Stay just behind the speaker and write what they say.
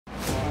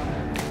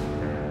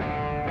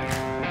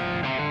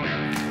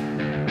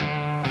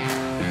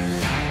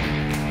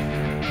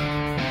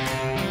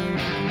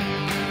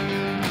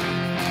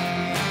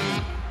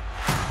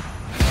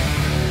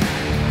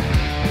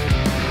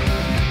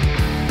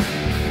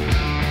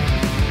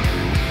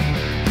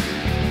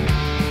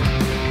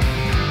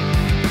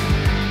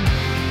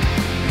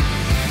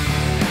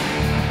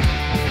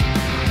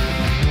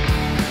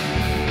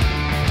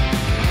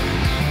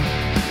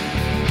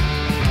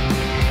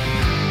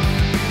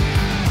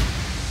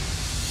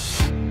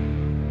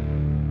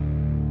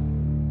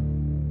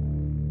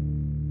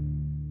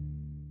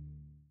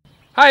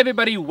Hi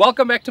everybody,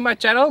 welcome back to my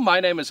channel.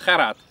 My name is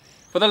Gerard.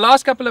 For the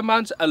last couple of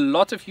months, a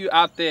lot of you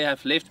out there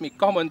have left me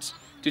comments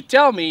to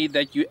tell me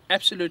that you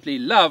absolutely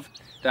love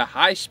the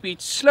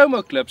high-speed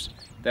slow-mo clips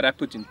that I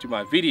put into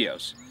my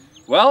videos.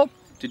 Well,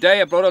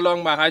 today I brought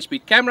along my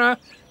high-speed camera,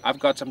 I've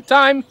got some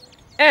time,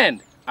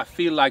 and I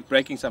feel like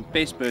breaking some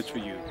pest birds for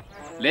you.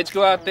 Let's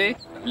go out there,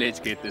 let's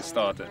get this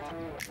started.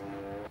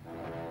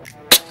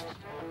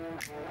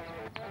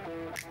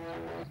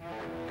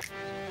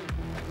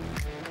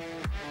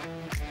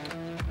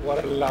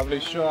 What a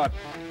lovely shot.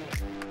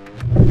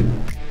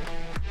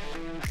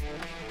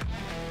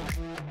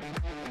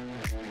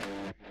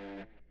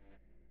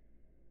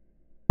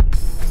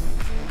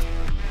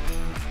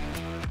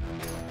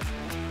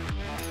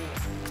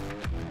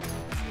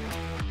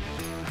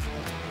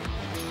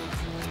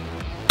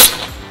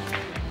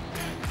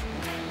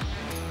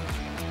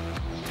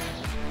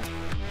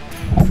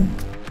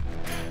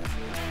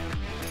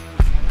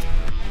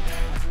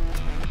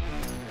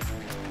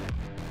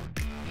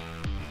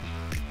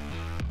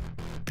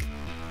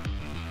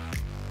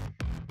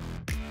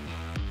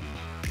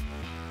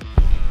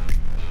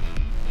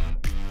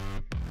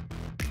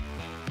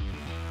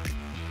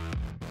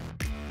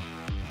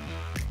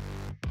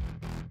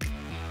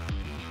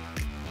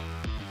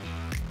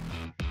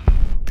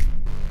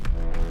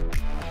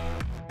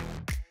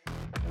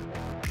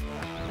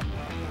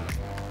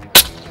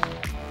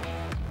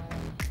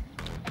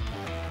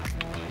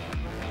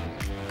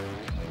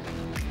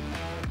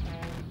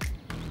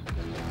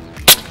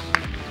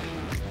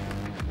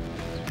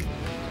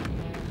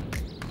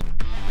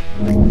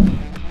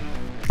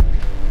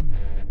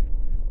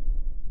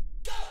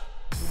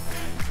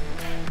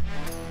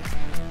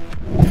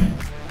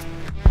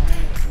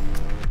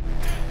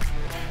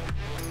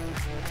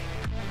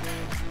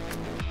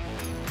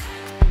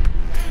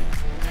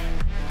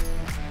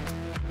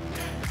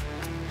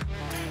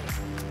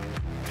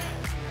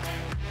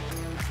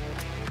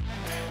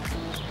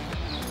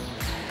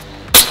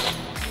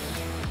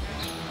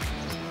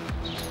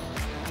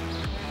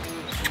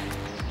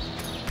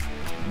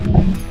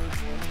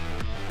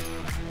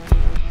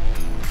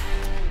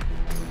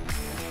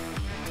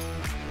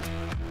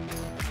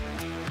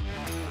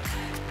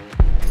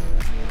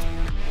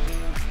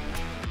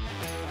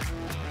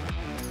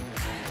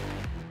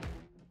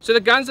 So the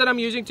guns that I'm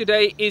using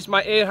today is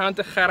my Air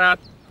Hunter Gerard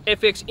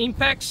FX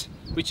Impacts,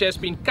 which has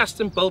been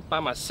custom built by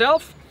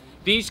myself.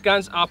 These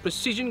guns are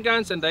precision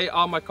guns and they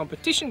are my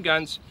competition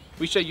guns,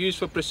 which I use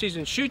for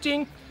precision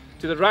shooting.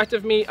 To the right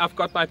of me, I've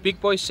got my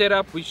big boy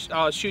setup, which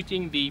are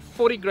shooting the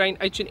 40 grain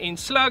H&N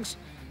slugs.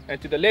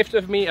 And to the left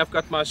of me, I've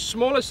got my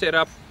smaller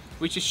setup,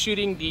 which is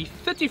shooting the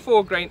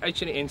 34 grain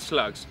H&N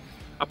slugs.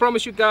 I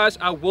promise you guys,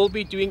 I will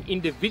be doing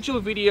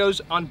individual videos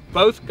on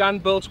both gun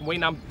builds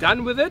when I'm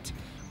done with it,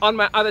 on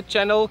my other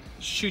channel,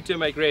 Shooter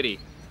Make Ready.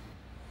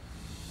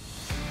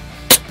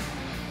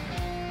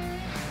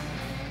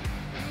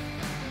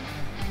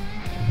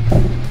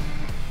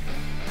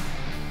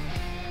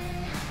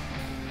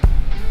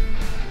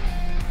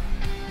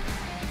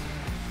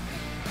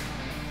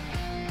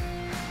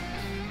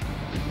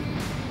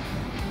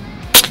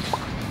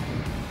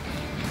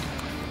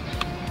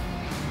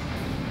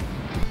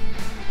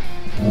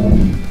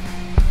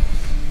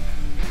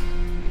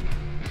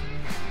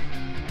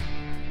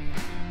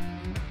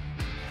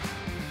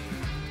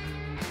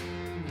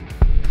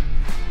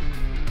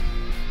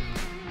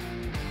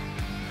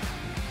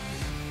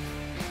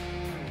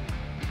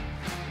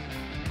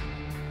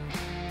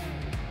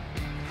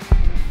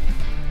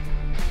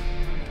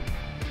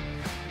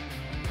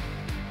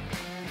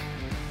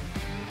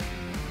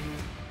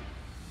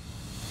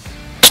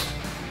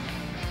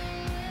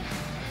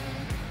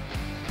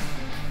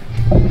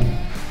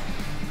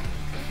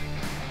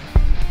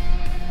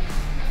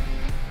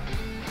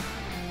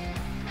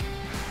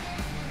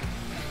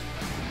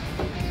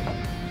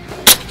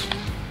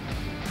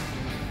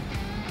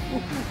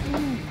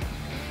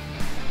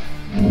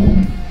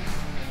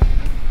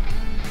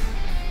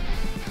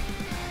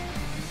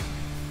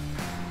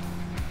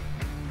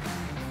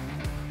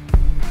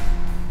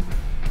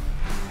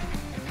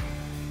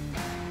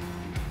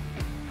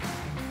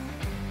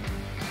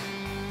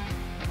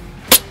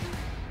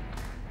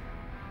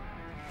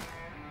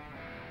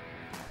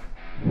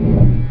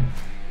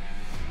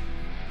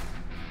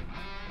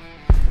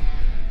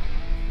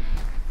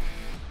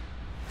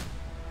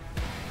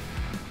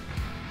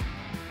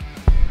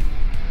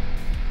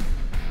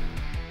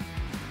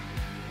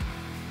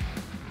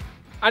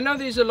 I know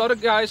there's a lot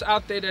of guys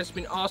out there that's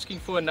been asking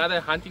for another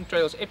Hunting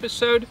Trails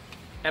episode,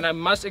 and I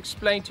must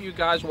explain to you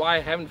guys why I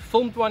haven't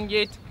filmed one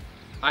yet.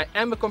 I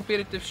am a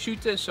competitive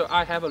shooter, so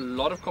I have a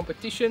lot of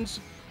competitions,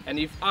 and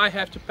if I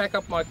have to pack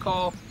up my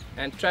car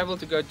and travel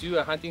to go do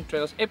a Hunting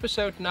Trails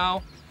episode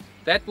now,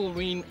 that will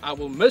mean I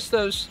will miss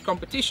those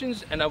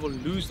competitions and I will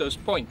lose those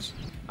points.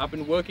 I've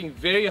been working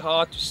very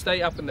hard to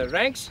stay up in the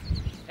ranks,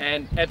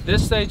 and at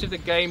this stage of the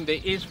game there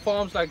is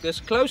farms like this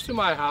close to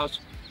my house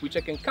which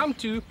I can come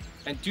to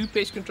and do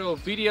pest control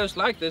videos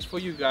like this for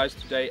you guys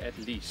today at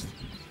least.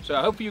 So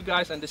I hope you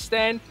guys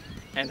understand.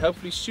 and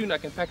hopefully soon I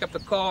can pack up the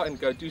car and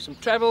go do some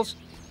travels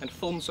and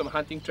film some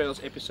hunting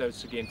trails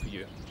episodes again for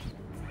you.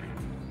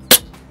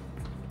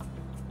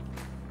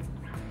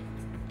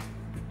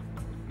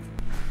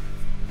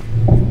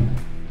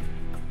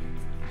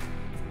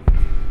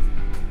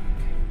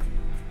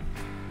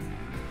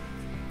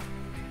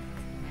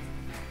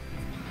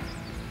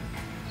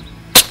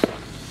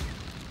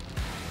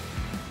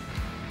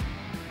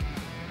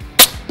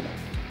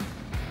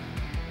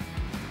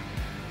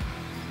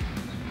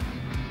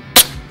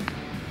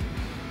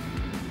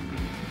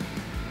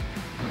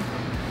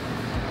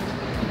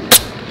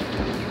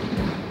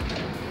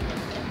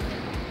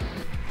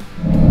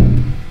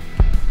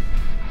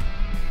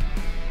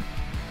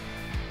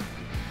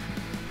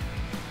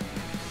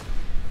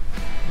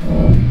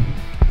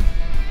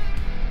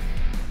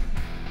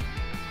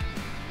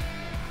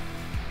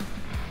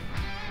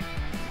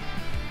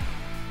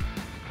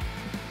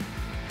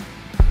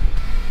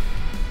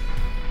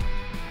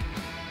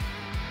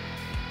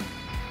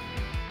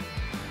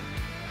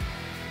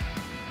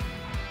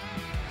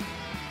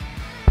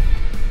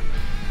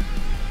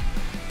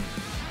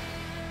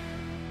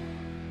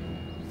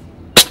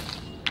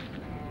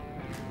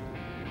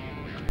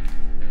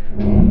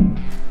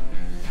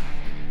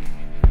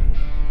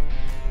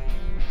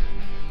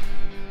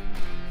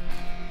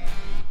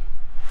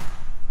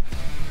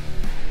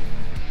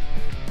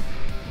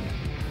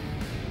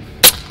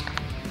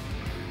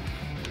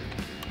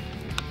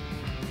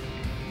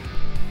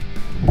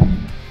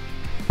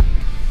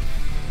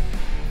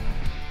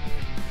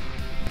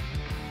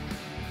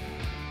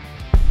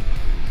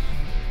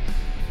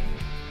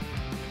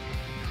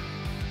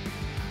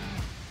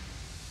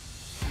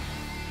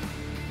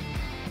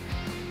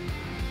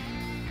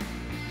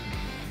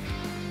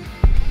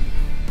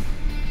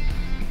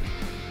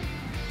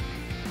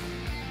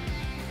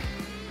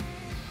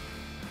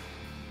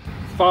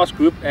 Fast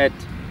group at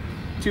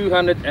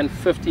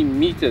 250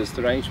 meters,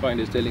 the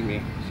rangefinder is telling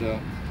me. So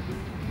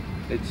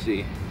let's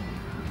see.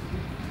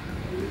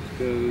 Let's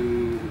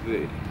go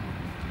there.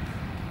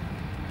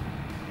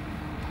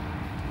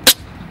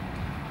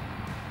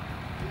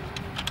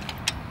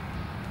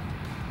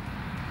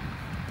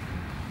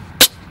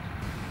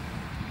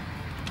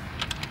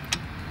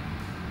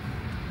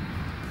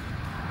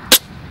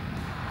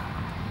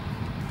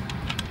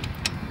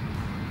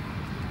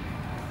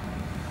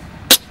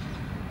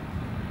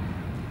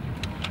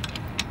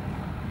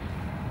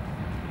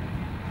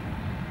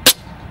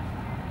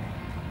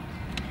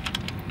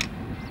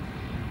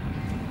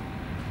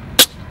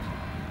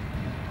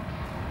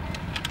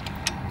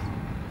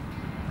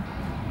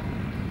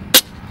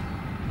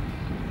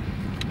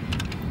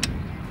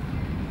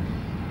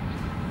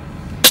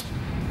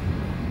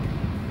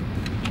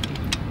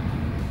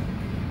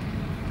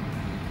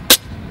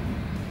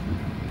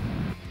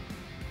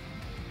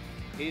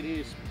 It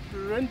is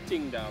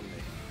sprinting down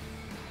there.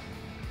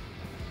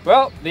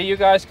 Well, there you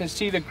guys can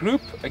see the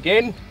group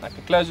again. I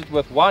can close it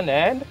with one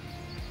hand.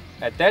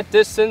 At that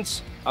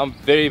distance, I'm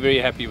very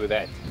happy with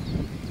that.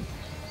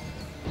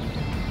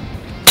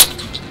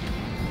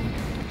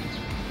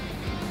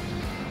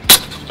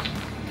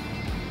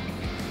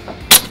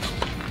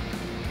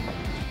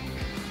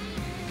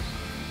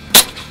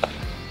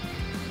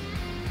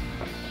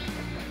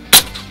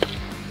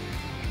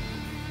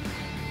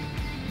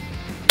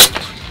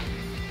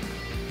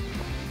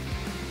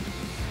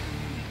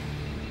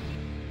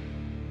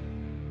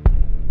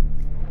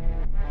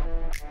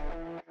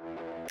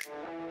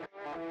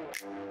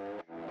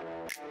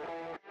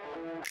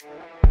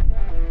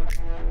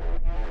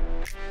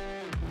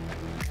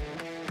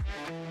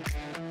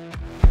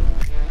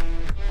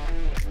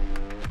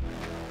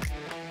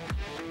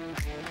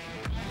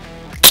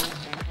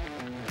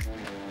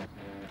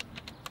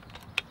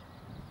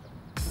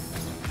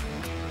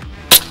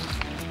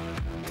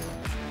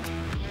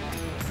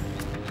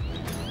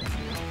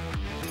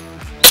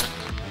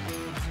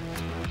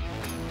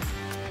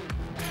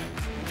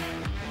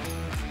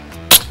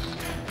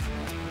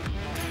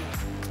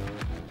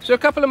 So a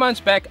couple of months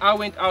back, I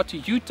went out to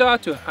Utah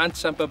to hunt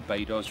some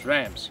Barbados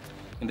rams.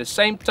 In the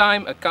same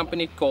time, a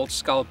company called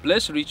Skull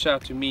Bliss reached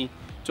out to me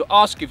to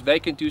ask if they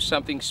can do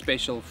something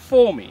special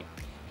for me.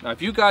 Now,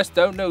 if you guys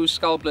don't know who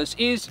Skull Bliss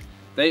is,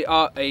 they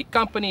are a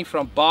company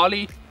from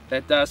Bali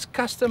that does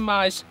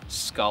customized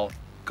skull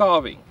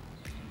carving.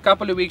 A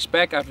couple of weeks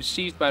back, I've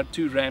received my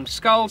 2 ram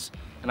skulls,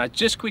 and I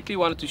just quickly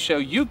wanted to show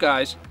you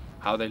guys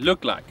how they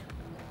look like.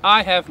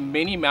 I have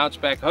many mounts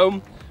back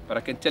home, but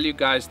I can tell you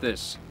guys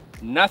this.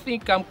 Nothing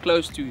come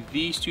close to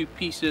these 2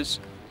 pieces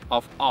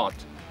of art.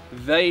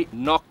 They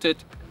knocked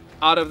it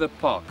out of the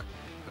park.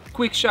 A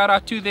quick shout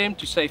out to them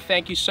to say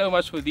thank you so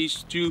much for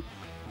these 2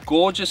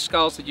 gorgeous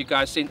skulls that you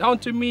guys sent on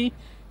to me.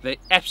 They're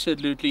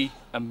absolutely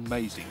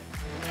amazing.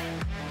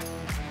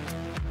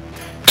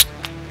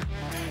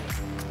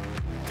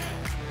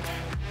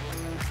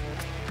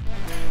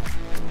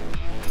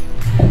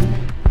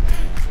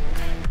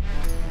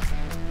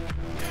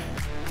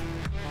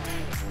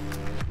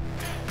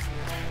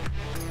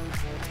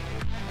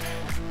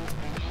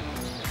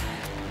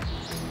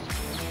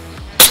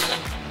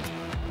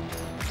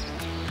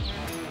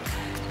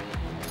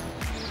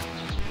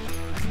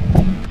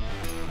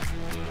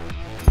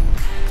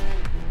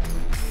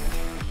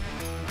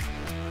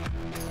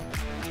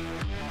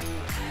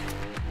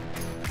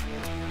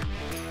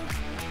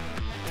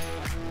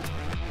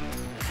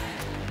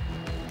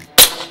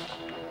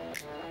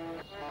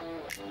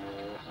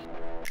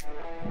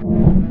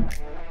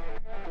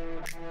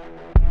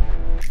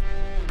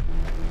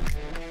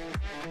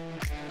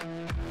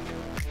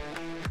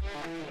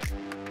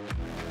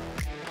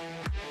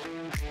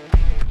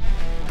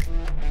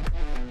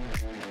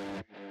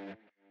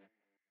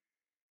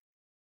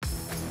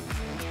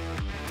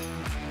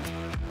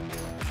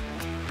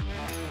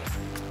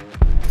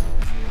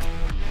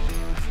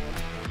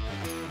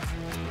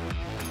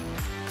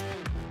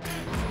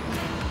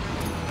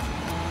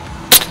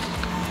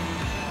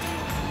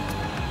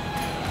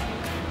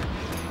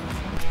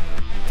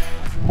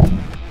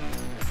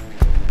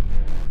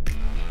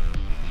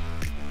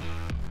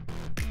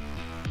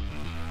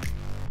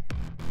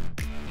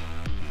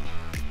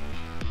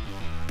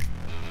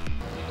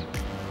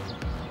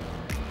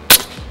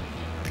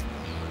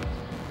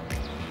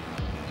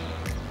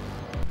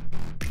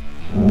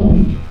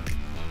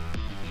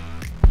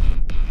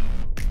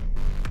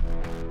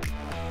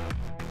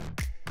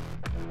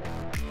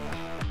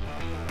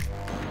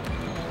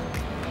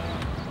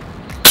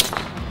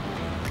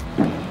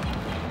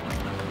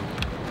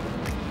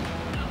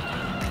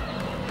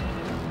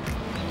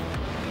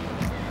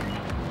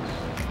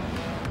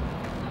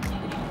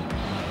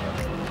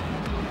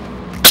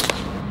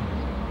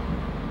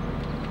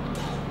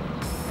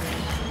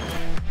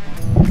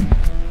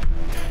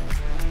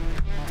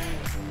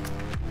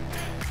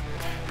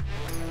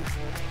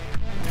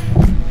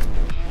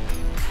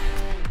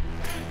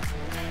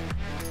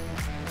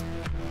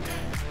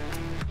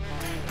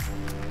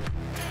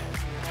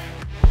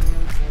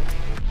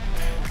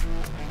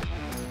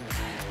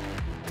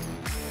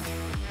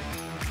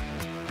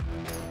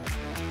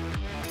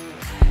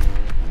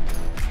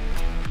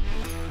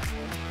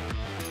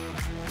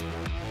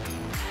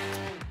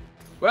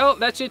 Well,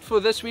 that's it for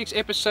this week's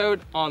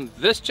episode on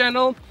this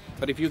channel.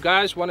 But if you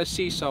guys want to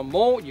see some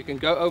more, you can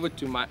go over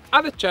to my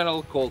other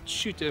channel called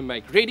Shooter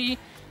Make Ready.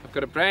 I've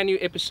got a brand new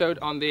episode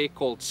on there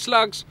called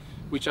Slugs,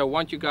 which I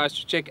want you guys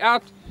to check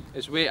out.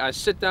 It's where I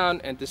sit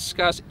down and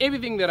discuss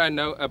everything that I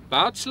know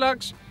about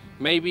slugs.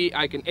 Maybe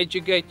I can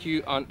educate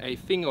you on a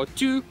thing or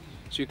two.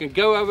 So you can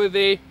go over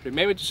there,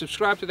 remember to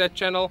subscribe to that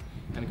channel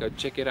and go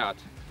check it out.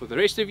 For the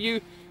rest of you,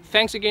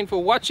 thanks again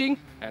for watching,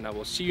 and I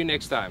will see you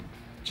next time.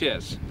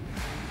 Cheers.